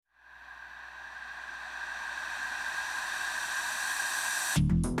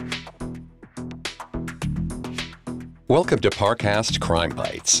Welcome to Parcast Crime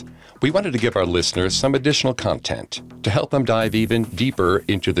Bites. We wanted to give our listeners some additional content to help them dive even deeper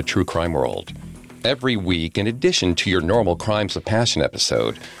into the true crime world. Every week, in addition to your normal Crimes of Passion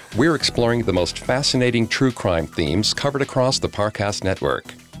episode, we're exploring the most fascinating true crime themes covered across the Parcast network.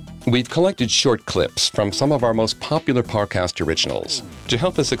 We've collected short clips from some of our most popular Parcast originals to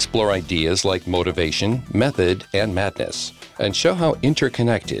help us explore ideas like motivation, method, and madness, and show how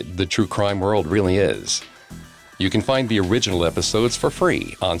interconnected the true crime world really is. You can find the original episodes for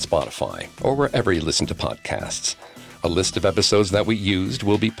free on Spotify or wherever you listen to podcasts. A list of episodes that we used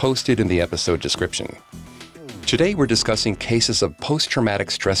will be posted in the episode description. Today we're discussing cases of post-traumatic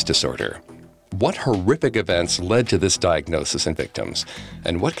stress disorder. What horrific events led to this diagnosis in victims,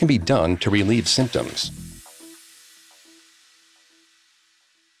 and what can be done to relieve symptoms?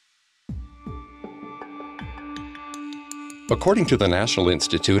 According to the National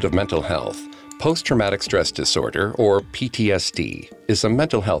Institute of Mental Health, post-traumatic stress disorder, or PTSD, is a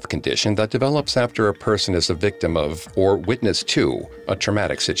mental health condition that develops after a person is a victim of or witness to a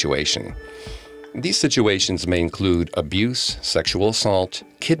traumatic situation. These situations may include abuse, sexual assault,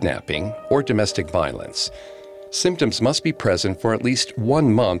 kidnapping, or domestic violence. Symptoms must be present for at least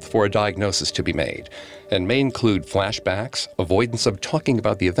 1 month for a diagnosis to be made, and may include flashbacks, avoidance of talking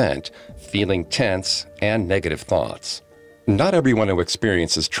about the event, feeling tense, and negative thoughts. Not everyone who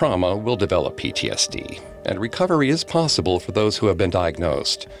experiences trauma will develop PTSD, and recovery is possible for those who have been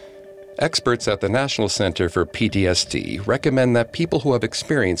diagnosed. Experts at the National Center for PTSD recommend that people who have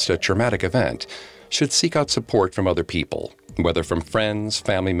experienced a traumatic event should seek out support from other people, whether from friends,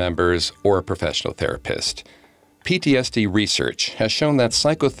 family members, or a professional therapist. PTSD research has shown that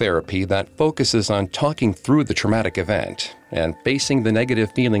psychotherapy that focuses on talking through the traumatic event and facing the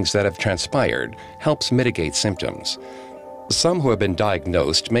negative feelings that have transpired helps mitigate symptoms. Some who have been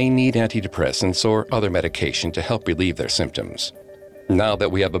diagnosed may need antidepressants or other medication to help relieve their symptoms. Now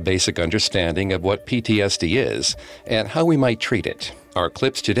that we have a basic understanding of what PTSD is and how we might treat it, our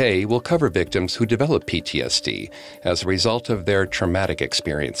clips today will cover victims who develop PTSD as a result of their traumatic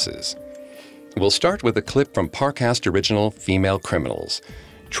experiences. We'll start with a clip from Parcast original Female Criminals.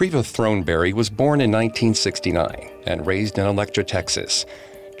 Treva Throneberry was born in 1969 and raised in Electra, Texas.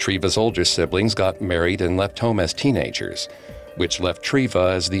 Treva's older siblings got married and left home as teenagers, which left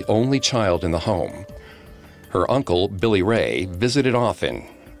Treva as the only child in the home. Her uncle, Billy Ray, visited often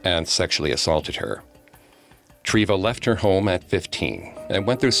and sexually assaulted her. Treva left her home at 15 and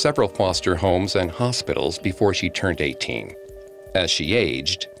went through several foster homes and hospitals before she turned 18. As she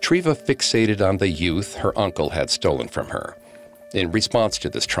aged, Treva fixated on the youth her uncle had stolen from her. In response to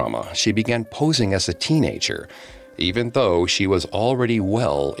this trauma, she began posing as a teenager, even though she was already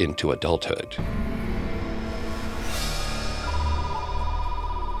well into adulthood.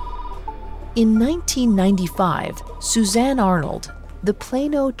 In 1995, Suzanne Arnold, the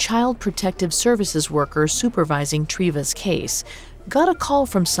Plano Child Protective Services worker supervising Treva's case, got a call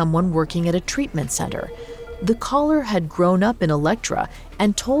from someone working at a treatment center. The caller had grown up in Electra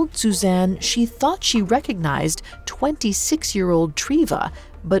and told Suzanne she thought she recognized 26-year-old Treva,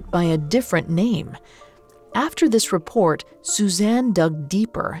 but by a different name. After this report, Suzanne dug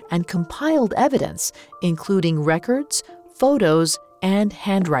deeper and compiled evidence, including records, photos, and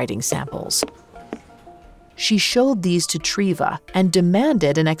handwriting samples. She showed these to Treva and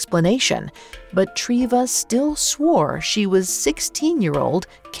demanded an explanation, but Treva still swore she was 16-year-old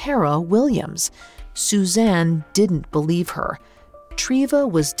Kara Williams. Suzanne didn't believe her. Treva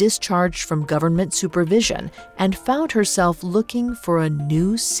was discharged from government supervision and found herself looking for a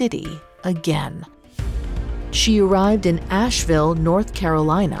new city again. She arrived in Asheville, North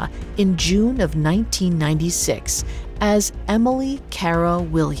Carolina in June of 1996 as Emily Kara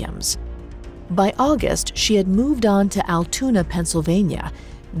Williams. By August, she had moved on to Altoona, Pennsylvania.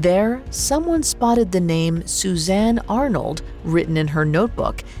 There, someone spotted the name Suzanne Arnold written in her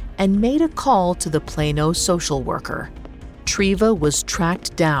notebook and made a call to the Plano social worker. Treva was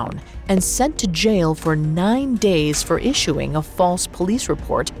tracked down and sent to jail for 9 days for issuing a false police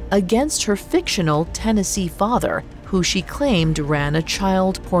report against her fictional Tennessee father, who she claimed ran a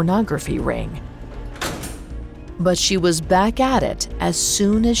child pornography ring. But she was back at it as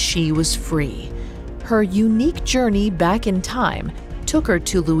soon as she was free. Her unique journey back in time took her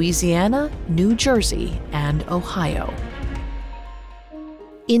to Louisiana, New Jersey, and Ohio.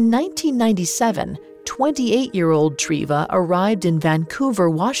 In 1997, 28-year-old Treva arrived in Vancouver,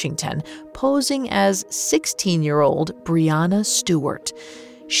 Washington, posing as 16-year-old Brianna Stewart.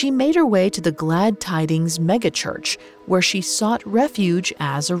 She made her way to the Glad Tidings megachurch, where she sought refuge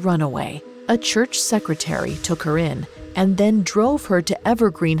as a runaway. A church secretary took her in and then drove her to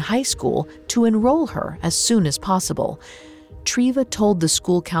Evergreen High School to enroll her as soon as possible. Treva told the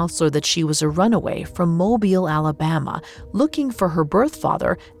school counselor that she was a runaway from Mobile, Alabama, looking for her birth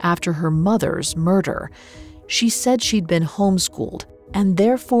father after her mother's murder. She said she'd been homeschooled and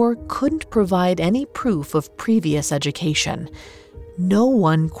therefore couldn't provide any proof of previous education. No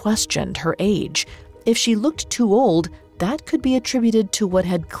one questioned her age. If she looked too old, that could be attributed to what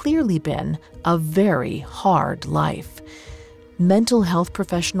had clearly been a very hard life. Mental health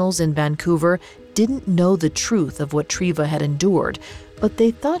professionals in Vancouver didn't know the truth of what Treva had endured, but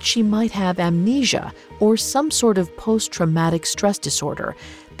they thought she might have amnesia or some sort of post-traumatic stress disorder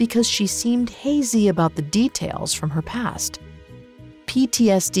because she seemed hazy about the details from her past.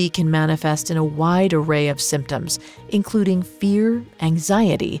 PTSD can manifest in a wide array of symptoms, including fear,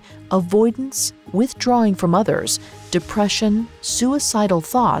 anxiety, avoidance, withdrawing from others, depression, suicidal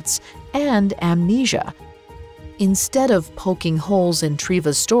thoughts, and amnesia. Instead of poking holes in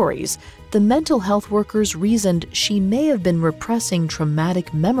Treva's stories, the mental health workers reasoned she may have been repressing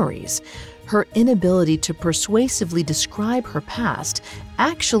traumatic memories. Her inability to persuasively describe her past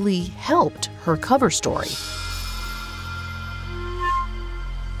actually helped her cover story.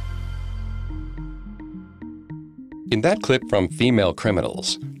 In that clip from Female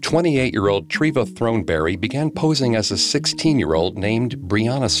Criminals, 28-year-old Treva Throneberry began posing as a 16-year-old named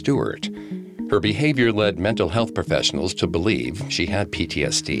Brianna Stewart. Her behavior led mental health professionals to believe she had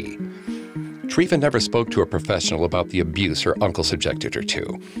PTSD. Treva never spoke to a professional about the abuse her uncle subjected her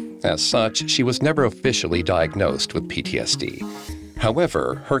to. As such, she was never officially diagnosed with PTSD.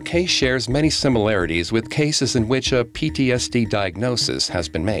 However, her case shares many similarities with cases in which a PTSD diagnosis has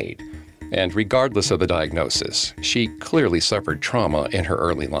been made. And regardless of the diagnosis, she clearly suffered trauma in her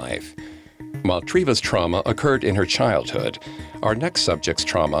early life. While Treva's trauma occurred in her childhood, our next subject's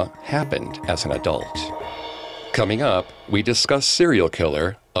trauma happened as an adult. Coming up, we discuss serial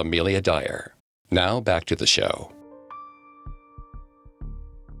killer Amelia Dyer. Now back to the show.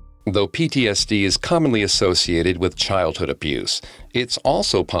 Though PTSD is commonly associated with childhood abuse, it's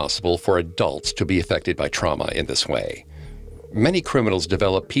also possible for adults to be affected by trauma in this way. Many criminals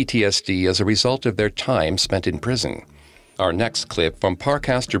develop PTSD as a result of their time spent in prison. Our next clip from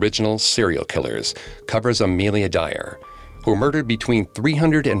Parcast Original Serial Killers covers Amelia Dyer, who murdered between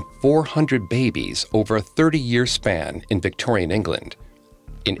 300 and 400 babies over a 30-year span in Victorian England.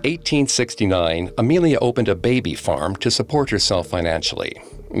 In 1869, Amelia opened a baby farm to support herself financially.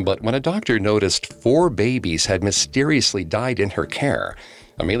 But when a doctor noticed 4 babies had mysteriously died in her care,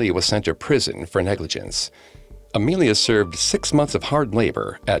 Amelia was sent to prison for negligence. Amelia served 6 months of hard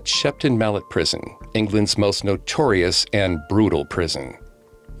labor at Shepton Mallet Prison, England's most notorious and brutal prison.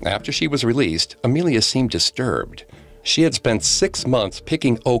 After she was released, Amelia seemed disturbed. She had spent 6 months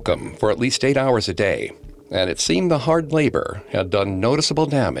picking oakum for at least 8 hours a day, and it seemed the hard labor had done noticeable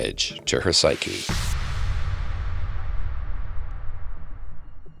damage to her psyche.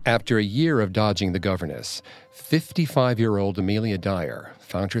 After a year of dodging the governess, 55-year-old Amelia Dyer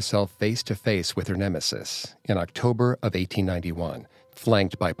found herself face-to-face with her nemesis in October of 1891,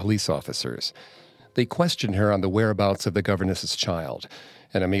 flanked by police officers. They questioned her on the whereabouts of the governess's child,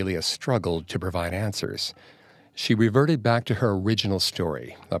 and Amelia struggled to provide answers. She reverted back to her original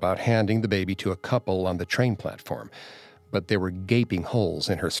story about handing the baby to a couple on the train platform, but there were gaping holes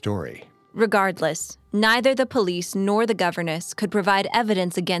in her story. Regardless, neither the police nor the governess could provide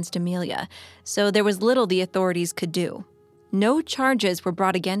evidence against Amelia, so there was little the authorities could do. No charges were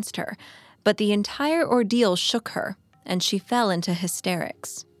brought against her, but the entire ordeal shook her, and she fell into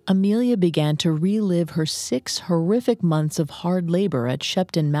hysterics. Amelia began to relive her 6 horrific months of hard labor at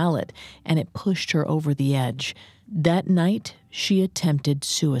Shepton Mallet, and it pushed her over the edge. That night, she attempted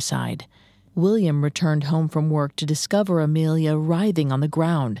suicide. William returned home from work to discover Amelia writhing on the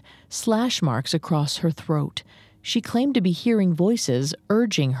ground, slash marks across her throat. She claimed to be hearing voices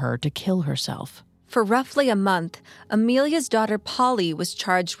urging her to kill herself. For roughly a month, Amelia's daughter Polly was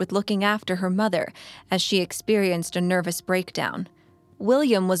charged with looking after her mother as she experienced a nervous breakdown.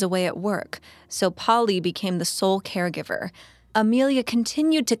 William was away at work, so Polly became the sole caregiver. Amelia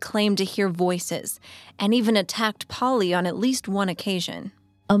continued to claim to hear voices and even attacked Polly on at least one occasion.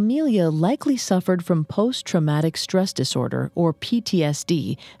 Amelia likely suffered from post-traumatic stress disorder, or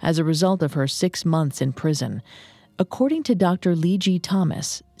PTSD, as a result of her 6 months in prison. According to Dr. Lee G.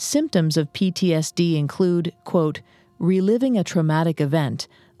 Thomas, symptoms of PTSD include, quote, reliving a traumatic event,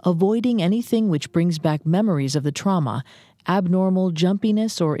 avoiding anything which brings back memories of the trauma, abnormal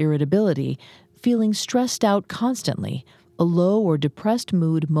jumpiness or irritability, feeling stressed out constantly, a low or depressed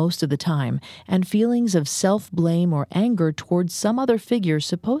mood most of the time, and feelings of self-blame or anger towards some other figure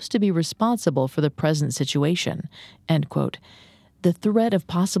supposed to be responsible for the present situation." End quote. The threat of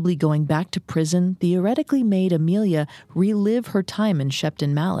possibly going back to prison theoretically made Amelia relive her time in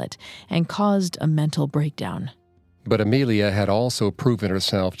Shepton Mallet and caused a mental breakdown. But Amelia had also proven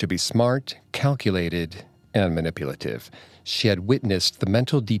herself to be smart, calculated, and manipulative. She had witnessed the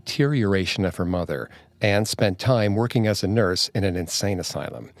mental deterioration of her mother and spent time working as a nurse in an insane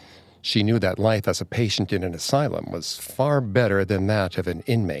asylum. She knew that life as a patient in an asylum was far better than that of an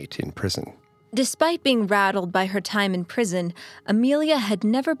inmate in prison. Despite being rattled by her time in prison, Amelia had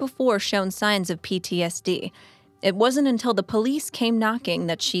never before shown signs of PTSD. It wasn't until the police came knocking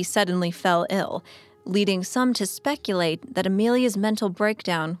that she suddenly fell ill, leading some to speculate that Amelia's mental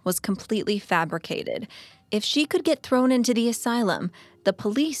breakdown was completely fabricated. If she could get thrown into the asylum, the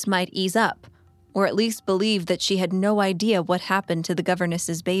police might ease up, or at least believe that she had no idea what happened to the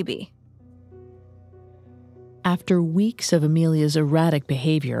governess's baby. After weeks of Amelia's erratic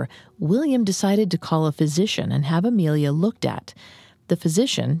behavior, William decided to call a physician and have Amelia looked at. The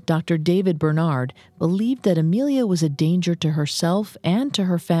physician, Dr. David Bernard, believed that Amelia was a danger to herself and to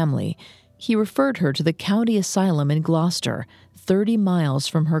her family. He referred her to the county asylum in Gloucester, 30 miles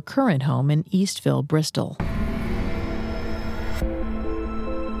from her current home in Eastville, Bristol.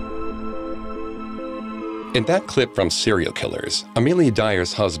 In that clip from Serial Killers, Amelia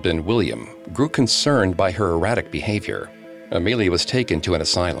Dyer's husband, William, grew concerned by her erratic behavior. Amelia was taken to an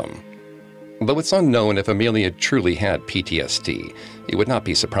asylum. Though it's unknown if Amelia truly had PTSD, it would not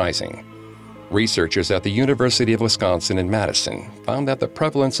be surprising. Researchers at the University of Wisconsin in Madison found that the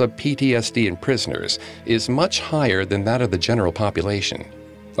prevalence of PTSD in prisoners is much higher than that of the general population.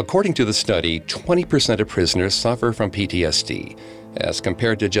 According to the study, 20% of prisoners suffer from PTSD, as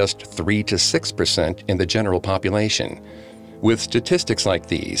compared to just 3 to 6% in the general population. With statistics like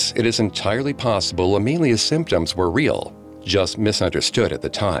these, it is entirely possible Amelia's symptoms were real, just misunderstood at the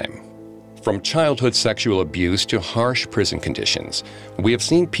time. From childhood sexual abuse to harsh prison conditions, we have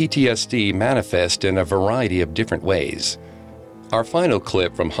seen PTSD manifest in a variety of different ways. Our final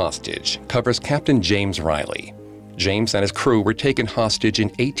clip from Hostage covers Captain James Riley. James and his crew were taken hostage in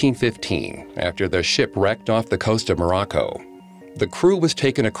 1815 after their ship wrecked off the coast of Morocco. The crew was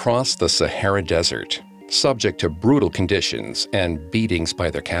taken across the Sahara Desert, subject to brutal conditions and beatings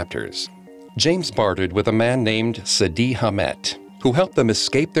by their captors. James bartered with a man named Sidi Hamet, who helped them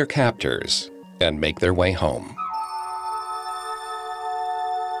escape their captors and make their way home.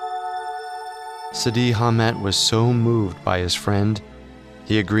 Sidi Hamet was so moved by his friend,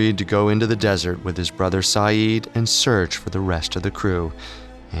 he agreed to go into the desert with his brother Saeed and search for the rest of the crew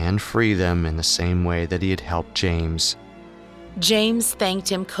and free them in the same way that he had helped James. James thanked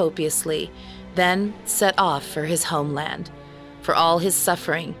him copiously, then set off for his homeland. For all his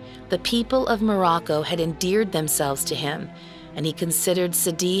suffering, the people of Morocco had endeared themselves to him, and he considered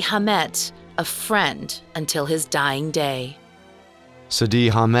Sidi Hamet a friend until his dying day. Sidi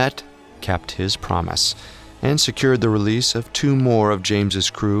Hamet kept his promise and secured the release of 2 more of James's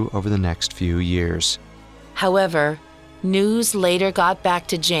crew over the next few years. However, news later got back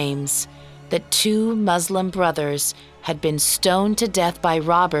to James that 2 Muslim brothers had been stoned to death by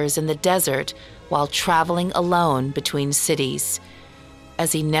robbers in the desert while traveling alone between cities.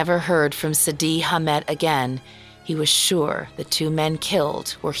 As he never heard from Sidi Hamet again, he was sure the 2 men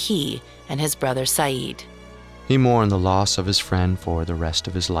killed were he and his brother Saeed. He mourned the loss of his friend for the rest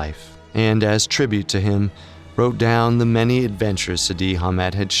of his life, and as tribute to him, wrote down the many adventures Sidi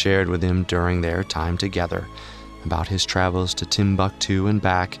Hamet had shared with him during their time together, about his travels to Timbuktu and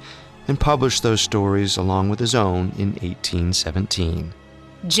back, and published those stories along with his own in 1817.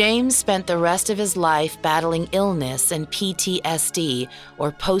 James spent the rest of his life battling illness and PTSD,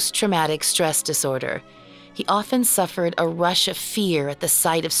 or post-traumatic stress disorder. He often suffered a rush of fear at the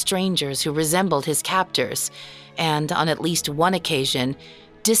sight of strangers who resembled his captors, and on at least one occasion,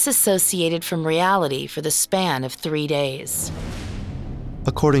 disassociated from reality for the span of 3 days.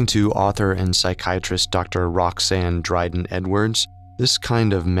 According to author and psychiatrist Dr. Roxanne Dryden Edwards, this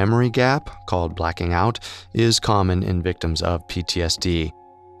kind of memory gap, called blacking out, is common in victims of PTSD.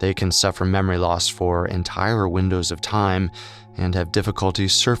 They can suffer memory loss for entire windows of time and have difficulty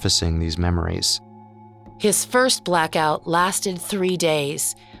surfacing these memories. His first blackout lasted 3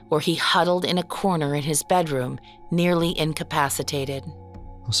 days, where he huddled in a corner in his bedroom, nearly incapacitated.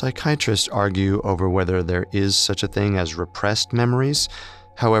 Psychiatrists argue over whether there is such a thing as repressed memories.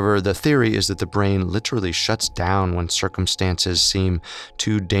 However, the theory is that the brain literally shuts down when circumstances seem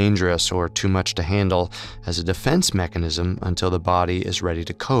too dangerous or too much to handle as a defense mechanism until the body is ready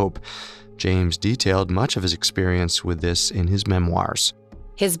to cope, James detailed much of his experience with this in his memoirs.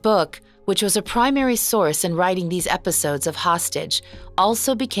 His book, which was a primary source in writing these episodes of Hostage,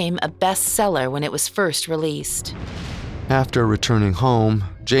 also became a bestseller when it was first released. After returning home,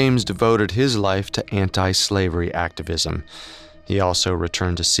 James devoted his life to anti-slavery activism. He also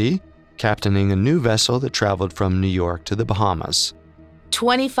returned to sea, captaining a new vessel that traveled from New York to the Bahamas.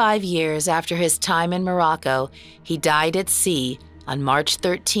 25 years after his time in Morocco, he died at sea on March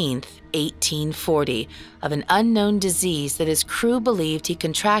 13, 1840, of an unknown disease that his crew believed he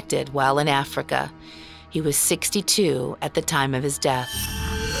contracted while in Africa. He was 62 at the time of his death.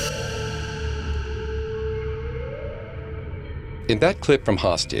 In that clip from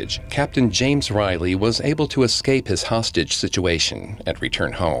Hostage, Captain James Riley was able to escape his hostage situation and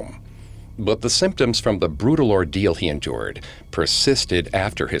return home. But the symptoms from the brutal ordeal he endured persisted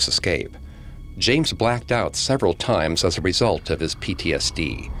after his escape. James blacked out several times as a result of his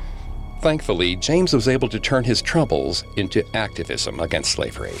PTSD. Thankfully, James was able to turn his troubles into activism against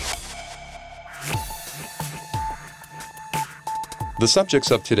slavery. The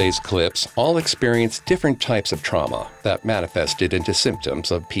subjects of today's clips all experienced different types of trauma that manifested into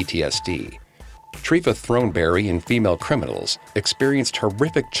symptoms of PTSD. Treva Throneberry in Female Criminals experienced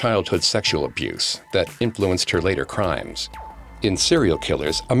horrific childhood sexual abuse that influenced her later crimes. In Serial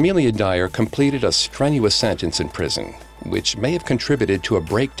Killers, Amelia Dyer completed a strenuous sentence in prison, which may have contributed to a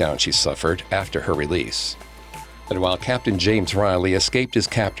breakdown she suffered after her release. And while Captain James Riley escaped his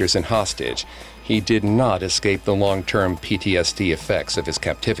captors in Hostage, he did not escape the long-term PTSD effects of his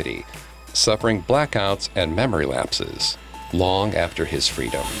captivity, suffering blackouts and memory lapses long after his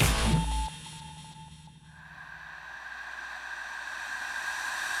freedom.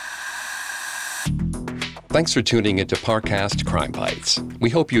 Thanks for tuning into Parcast Crime Bites. We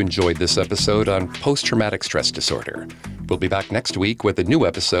hope you enjoyed this episode on post-traumatic stress disorder. We'll be back next week with a new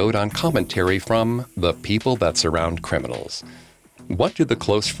episode on commentary from the people that surround criminals. What do the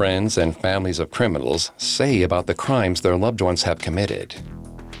close friends and families of criminals say about the crimes their loved ones have committed?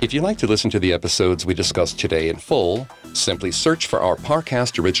 If you'd like to listen to the episodes we discussed today in full, simply search for our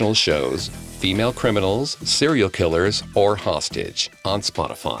Parcast original shows, Female Criminals, Serial Killers, or Hostage on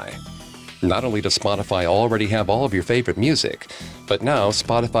Spotify. Not only does Spotify already have all of your favorite music, but now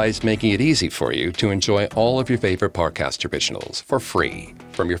Spotify is making it easy for you to enjoy all of your favorite Parcast originals for free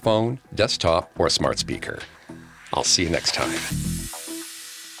from your phone, desktop, or smart speaker. I'll see you next time.